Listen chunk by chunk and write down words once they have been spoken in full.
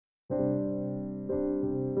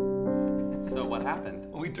what happened?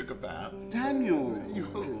 We took a bath. Daniel,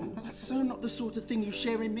 that's so not the sort of thing you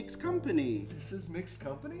share in mixed company. This is mixed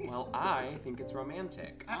company? Well, I think it's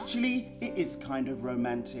romantic. Actually, it is kind of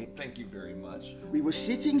romantic. Thank you very much. We were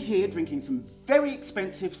sitting here drinking some very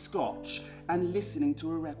expensive scotch and listening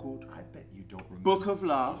to a record. I bet you don't remember. Book of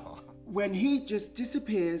Love. When he just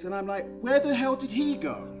disappears and I'm like, where the hell did he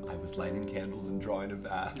go? I was lighting candles and drawing a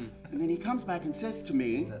bath. And then he comes back and says to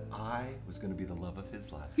me That I was going to be the love of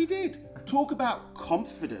his life. he did. Talk about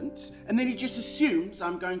confidence, and then he just assumes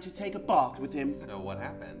I'm going to take a bath with him. So what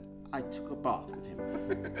happened? I took a bath with him.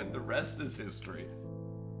 And the rest is history.